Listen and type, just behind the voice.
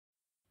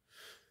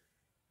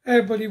Hey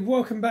everybody,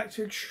 welcome back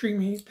to Extreme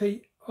Heat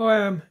Pete. I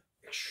am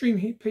Extreme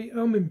Heat Pete and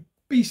I'm in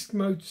beast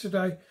mode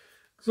today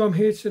because I'm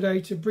here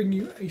today to bring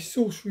you a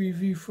sauce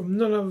review from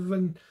none other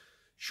than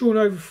Sean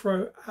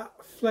Overthrow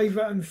at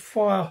Flavour and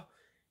Fire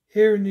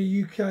here in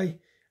the UK.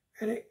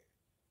 And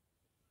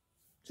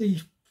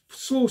the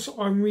sauce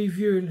I'm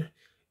reviewing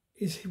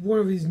is one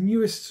of his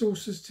newest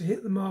sauces to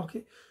hit the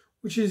market,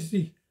 which is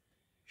the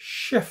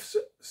Chef's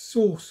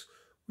Sauce,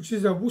 which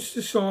is a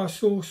Worcestershire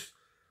sauce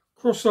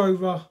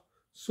crossover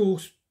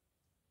sauce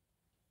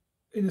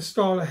in the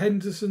style of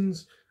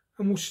Henderson's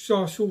and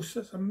Worcestershire sauce.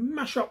 That's a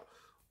mash-up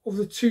of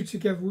the two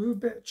together with a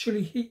bit of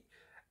chili heat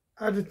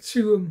added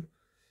to them.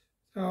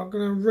 So I'm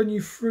going to run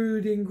you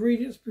through the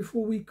ingredients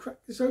before we crack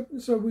this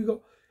open. So we've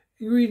got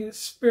ingredients: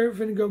 spirit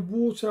vinegar,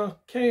 water,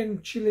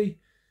 cayenne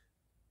chili,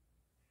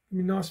 give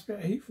me a nice bit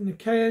of heat from the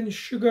cayenne,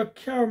 sugar,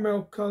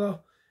 caramel colour,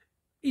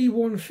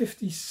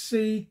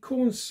 E150C,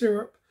 corn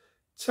syrup,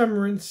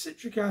 tamarind,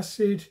 citric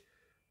acid,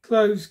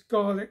 cloves,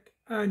 garlic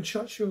and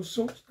Churchill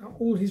salt. Now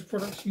all his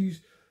products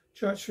use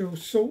Churchill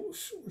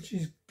salts, which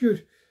is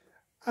good.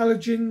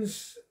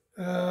 Allergens,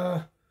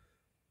 for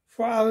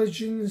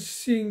allergens,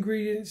 see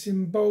ingredients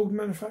in bold,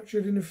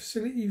 manufactured in a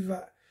facility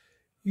that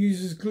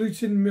uses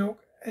gluten,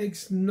 milk,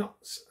 eggs,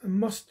 nuts and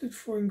mustard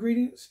for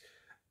ingredients,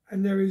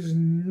 and there is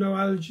no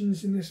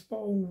allergens in this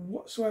bottle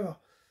whatsoever.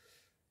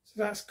 So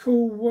that's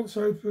cool. Once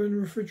open,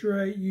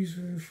 refrigerate, use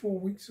within 4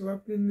 weeks of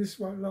opening. This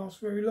won't last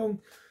very long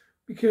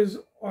because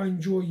I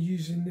enjoy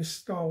using this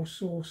style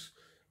sauce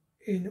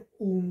in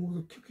all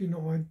the cooking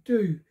I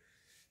do.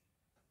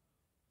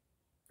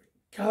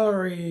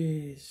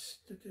 Calories.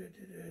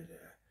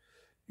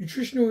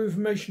 Nutritional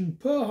information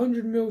per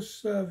 100 ml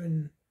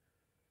serving.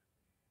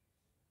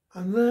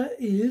 And there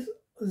is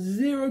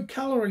 0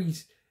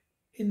 calories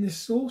in this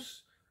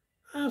sauce.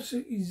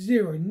 Absolutely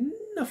zero.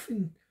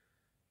 Nothing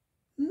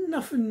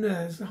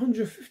there. It's a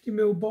 150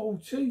 ml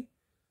bottle too.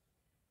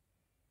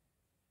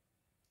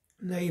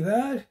 Not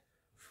bad.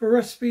 For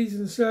recipes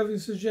and serving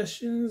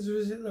suggestions,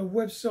 visit the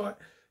website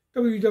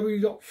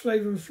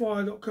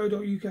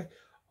www.flavourandfire.co.uk.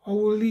 I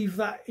will leave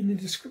that in the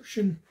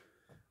description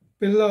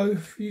below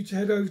for you to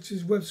head over to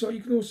his website.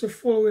 You can also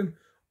follow him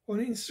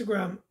on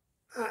Instagram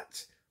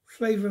at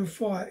Flavour and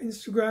Fire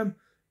Instagram,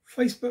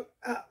 Facebook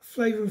at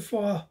Flavour and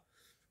Fire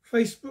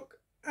Facebook,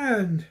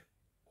 and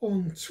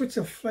on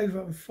Twitter,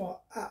 Flavour and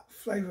Fire at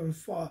Flavour and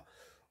Fire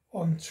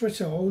on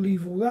Twitter. I'll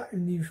leave all that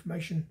in the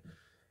information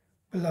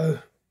below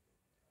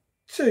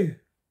too.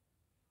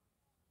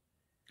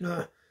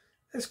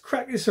 Let's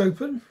crack this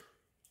open.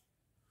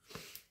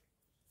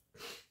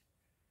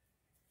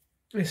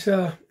 It's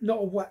not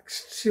a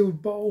wax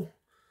sealed bottle.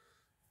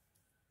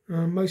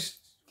 Most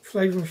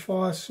Flavour and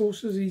Fire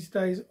sauces these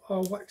days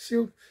are wax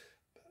sealed,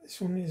 but this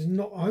one is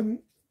not.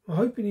 I'm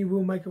hoping he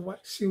will make a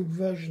wax sealed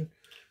version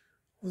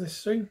of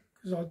this thing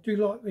because I do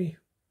like the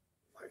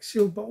wax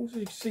sealed bottles. As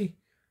you can see,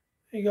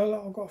 there you go.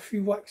 Look, I've got a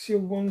few wax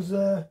sealed ones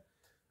there.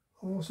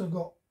 I've also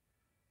got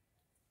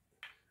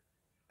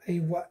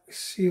a wax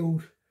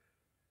sealed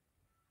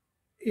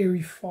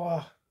Eerie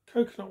Fire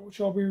coconut, which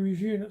I'll be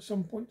reviewing at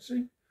some point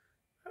soon.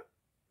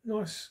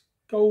 Nice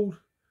gold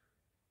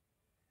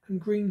and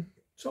green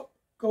top,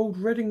 gold,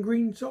 red and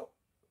green top.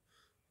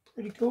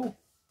 Pretty cool.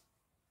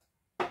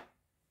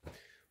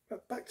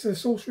 But back to the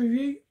sauce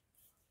review.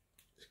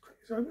 Let's crack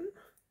this open.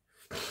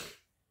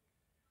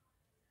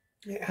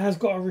 It has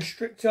got a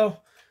restrictor,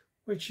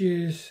 which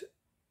is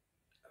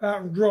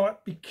about right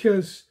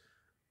because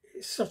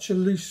it's such a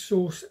loose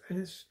sauce and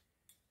it's,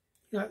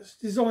 you know, it's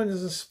designed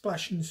as a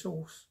splashing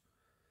sauce.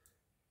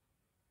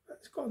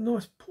 It's got a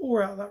nice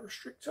pour out of that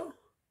restrictor.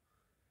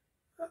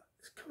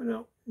 It's coming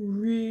out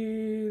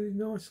really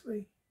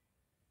nicely.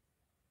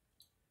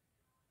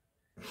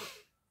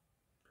 It's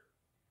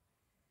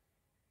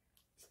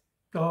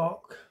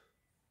dark.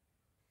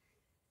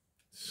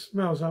 It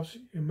smells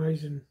absolutely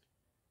amazing.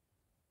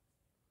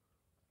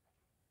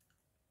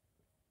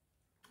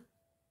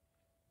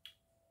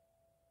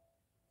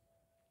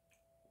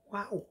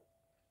 Wow.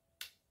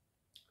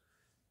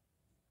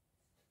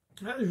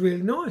 That is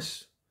really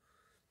nice.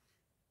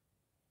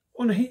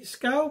 On a heat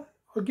scale,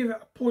 I'll give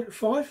it a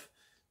 0.5.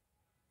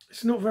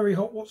 It's not very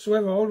hot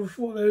whatsoever. I would have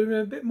thought there would have been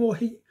a bit more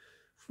heat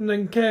from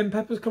them cayenne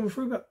peppers coming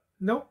through, but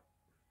no.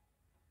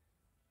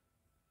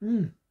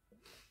 That's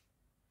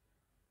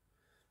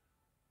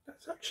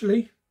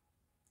actually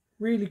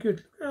really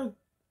good. Look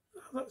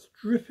how that's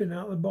dripping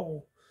out of the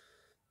bottle.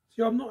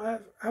 See, I'm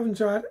not having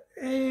to add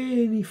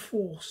any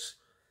force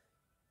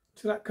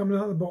to that coming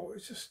out of the bottle.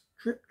 It's just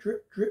drip,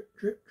 drip, drip,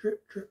 drip,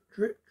 drip, drip,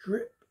 drip,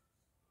 drip.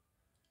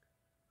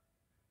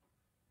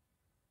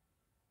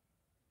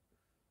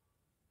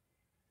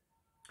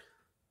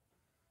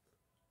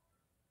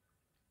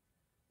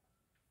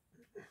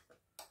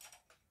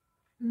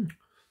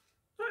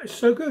 That is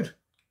so good.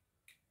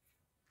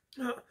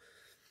 That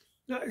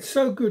is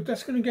so good.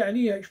 That's going to get an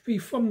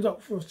EHP thumbs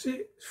up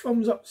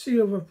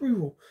seal of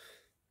approval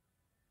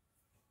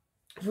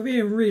for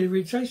being really,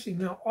 really tasty.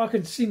 Now I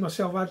can see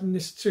myself adding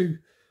this to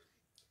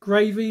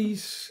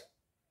gravies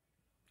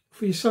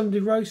for your Sunday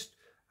roast,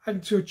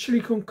 add to a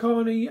chili con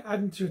carne,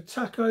 add to a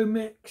taco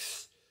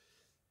mix,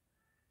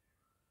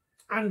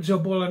 add to a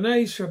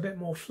bolognese for a bit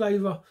more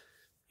flavour.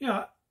 You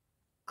know,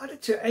 add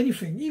it to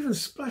anything, even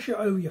splash it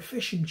over your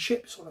fish and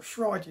chips on a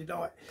Friday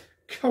night.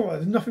 Come on,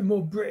 there's nothing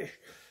more British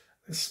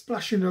than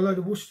splashing a load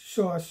of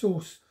Worcestershire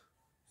sauce,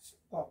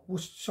 well,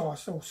 Worcestershire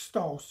sauce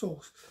style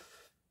sauce,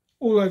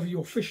 all over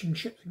your fish and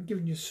chips and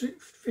giving your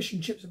fish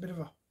and chips a bit of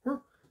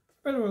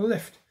a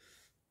lift.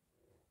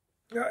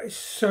 That is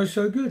so,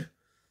 so good.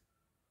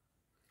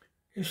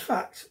 In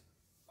fact,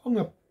 I'm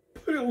going to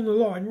put it on the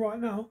line right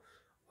now.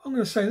 I'm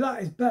going to say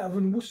that is better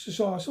than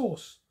Worcestershire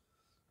sauce.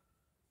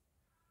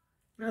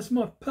 That's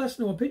my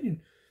personal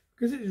opinion,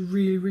 because it is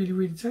really, really,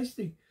 really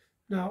tasty.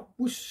 Now,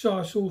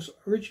 Worcestershire sauce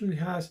originally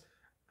has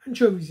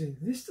anchovies in.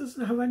 This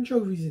doesn't have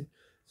anchovies in.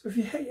 So if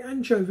you hate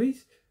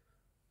anchovies,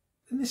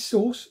 then this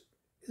sauce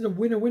is a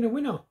winner, winner,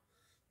 winner.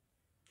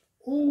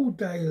 All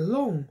day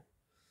long.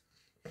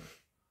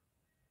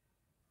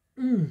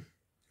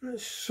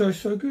 That's so,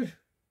 so good.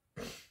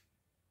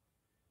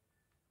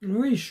 I'm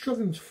really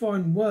struggling to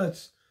find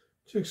words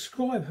to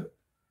describe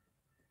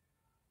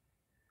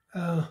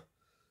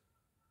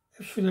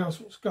everything else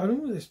what's going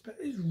on with this, but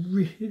it's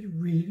really,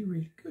 really,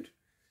 really good.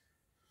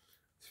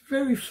 It's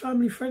very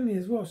family friendly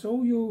as well, so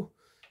all your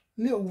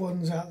little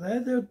ones out there,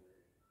 they'll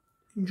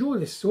enjoy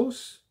this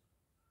sauce.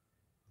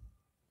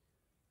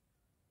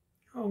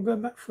 Oh, I'm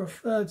going back for a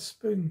third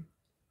spoon.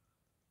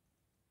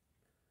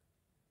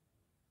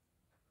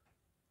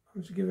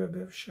 I'm going to give it a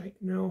bit of a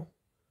shake now.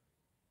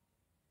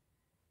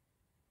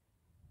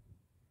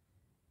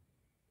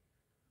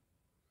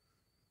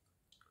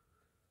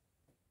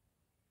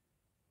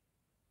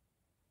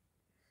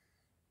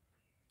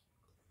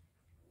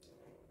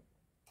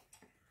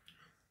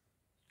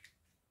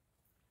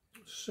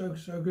 So,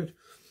 so good.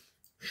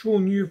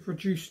 Sean, you've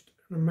produced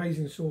an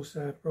amazing sauce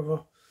there,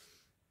 brother.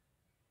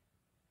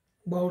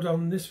 Well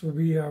done. This will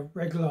be a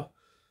regular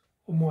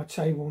on my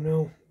table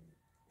now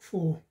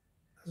for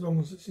as long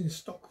as it's in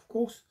stock, of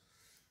course.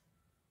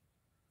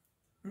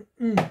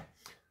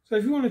 So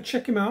if you want to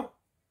check him out,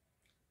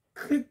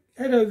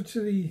 head over to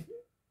the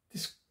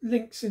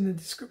links in the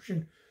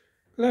description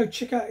below.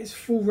 Check out his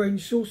full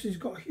range sauces. He's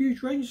got a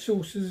huge range of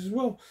sauces as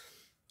well,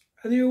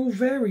 and they all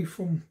vary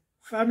from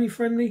family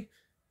friendly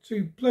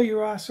to blow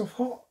your ass off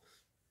hot.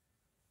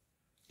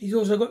 He's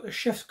also got the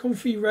Chef's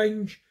Confit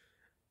range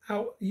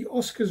out, the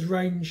Oscars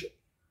range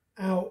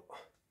out,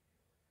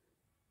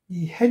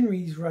 the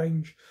Henry's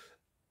range,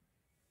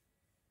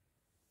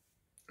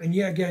 and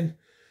yet again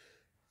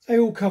they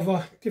all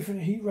cover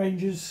different heat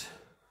ranges.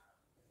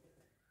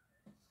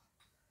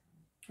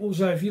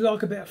 Also, if you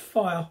like a bit of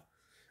fire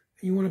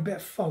and you want a bit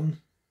of fun,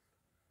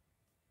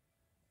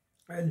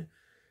 and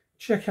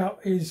check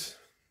out his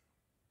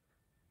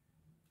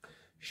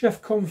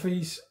Chef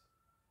Confit's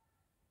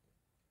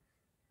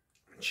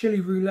chili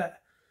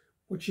roulette,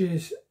 which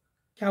is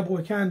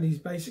cowboy candies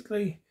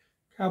basically.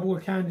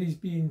 Cowboy candies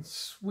being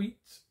sweet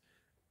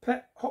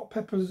hot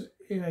peppers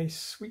in a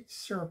sweet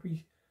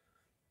syrupy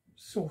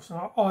sauce.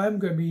 Now, I am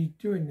going to be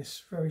doing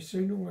this very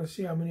soon. I'm going to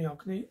see how many I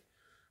can eat.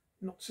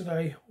 Not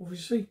today,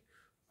 obviously.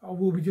 I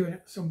will be doing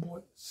it at some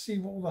point. See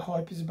what all the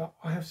hype is about.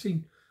 I have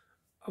seen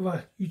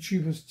other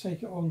YouTubers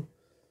take it on,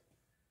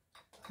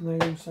 and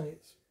they all say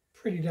it's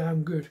pretty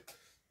damn good.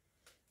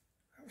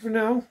 For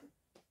now,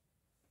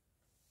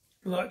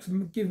 I'd like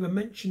to give a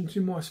mention to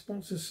my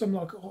sponsors, Some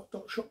Like It Hot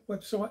Shop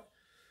website.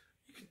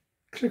 You can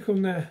click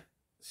on there,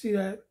 see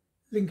their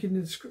link in the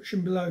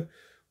description below,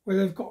 where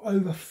they've got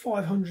over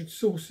 500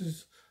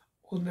 sauces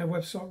on their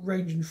website,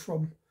 ranging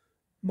from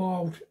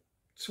mild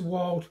to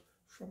wild,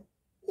 from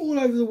all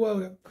over the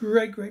world at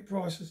great, great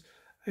prices.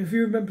 And if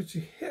you remember to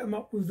hit them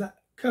up with that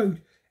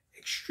code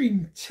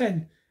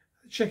EXTREME10,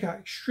 check out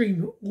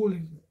Extreme, all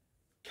in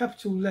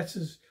capital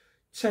letters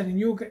 10, and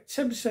you'll get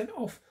 10%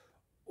 off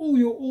all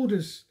your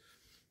orders.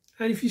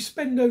 And if you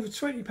spend over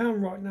 £20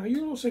 right now,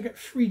 you'll also get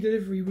free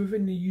delivery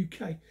within the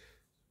UK.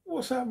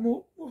 What's that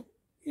more?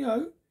 You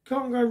know,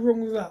 can't go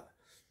wrong with that.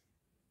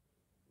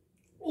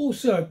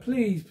 Also,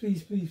 please,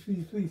 please, please,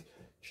 please, please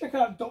check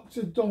out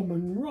Dr. Dom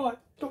and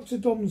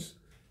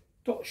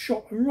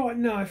drdoms.shop. And right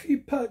now, if you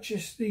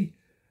purchase the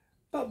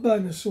butt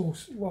burner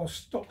sauce while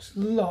stocks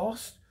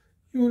last,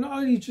 you will not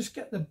only just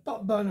get the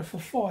butt burner for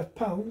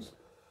 £5,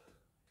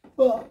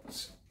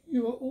 but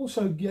you will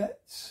also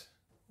get,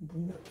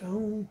 bring that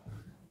down,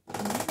 you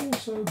will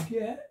also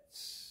get,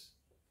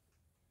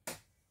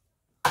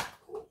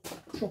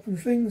 dropping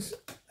things,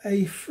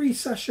 a free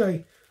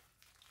sachet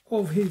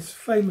of his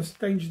famous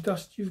Danger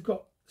Dust. You've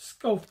got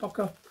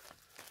Skullfucker,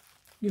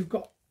 you've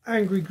got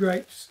Angry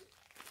Grapes,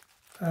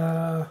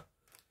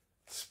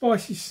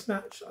 Spicy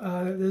Snatch,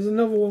 there's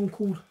another one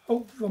called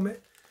Hulk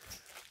Vomit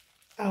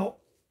out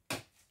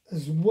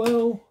as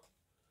well.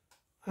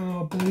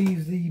 I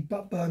believe the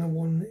butt burner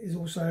one is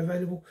also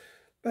available.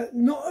 But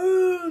not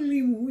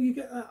only will you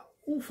get that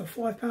all for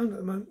 £5 at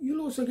the moment,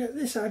 you'll also get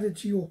this added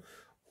to your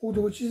order,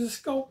 which is a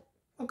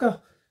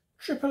Skullfucker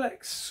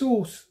XXX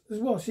sauce as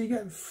well. So you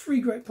get 3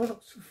 great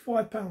products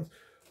for £5,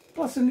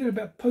 plus a little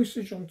bit of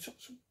postage on top.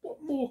 So what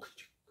more could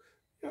you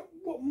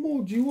What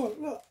more do you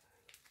want? Look,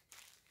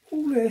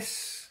 all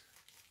this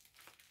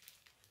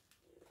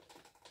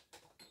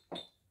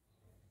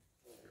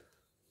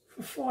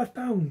for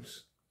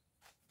 £5.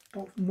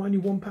 Apart from only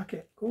one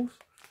packet, of course.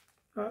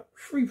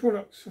 3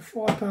 products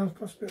for £5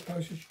 plus a bit of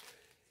postage.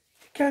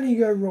 Can you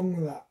go wrong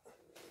with that?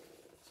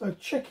 So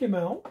check him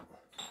out.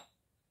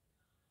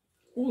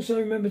 Also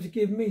remember to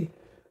give me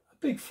a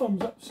big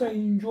thumbs up saying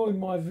you enjoyed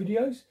my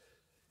videos.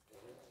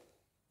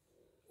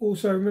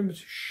 Also remember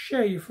to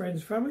share your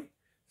friends, family.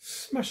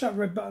 Smash that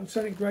red button,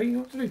 something great. You know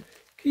what to do.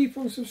 Keep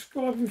on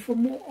subscribing for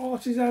more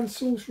artisan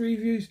sauce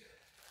reviews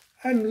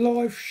and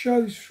live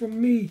shows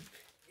from me,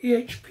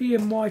 EHP,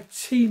 and my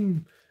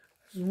team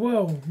as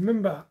well.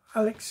 Remember,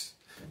 Alex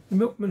the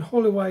Milkman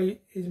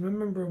Holloway is a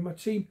member of my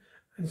team,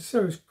 and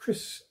so is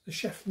Chris the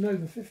Chef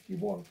Nova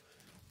 51,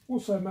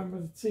 also a member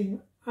of the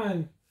team.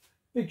 And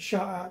big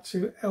shout out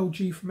to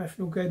LG from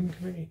Ethanol Gaming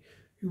Community,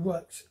 who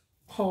works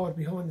hard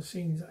behind the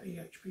scenes at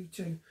EHP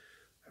too.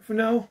 But for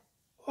now,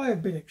 I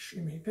have been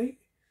Extreme Pete.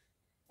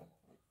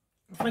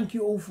 Thank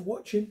you all for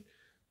watching.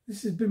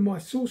 This has been my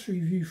sauce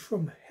review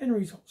from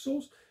Henry's Hot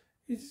Sauce.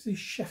 It's the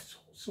chef's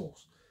hot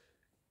sauce.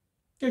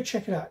 Go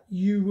check it out.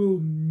 You will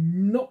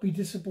not be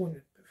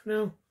disappointed. But for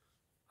now,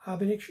 I've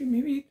been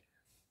Extreme Pete.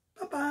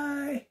 Bye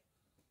bye.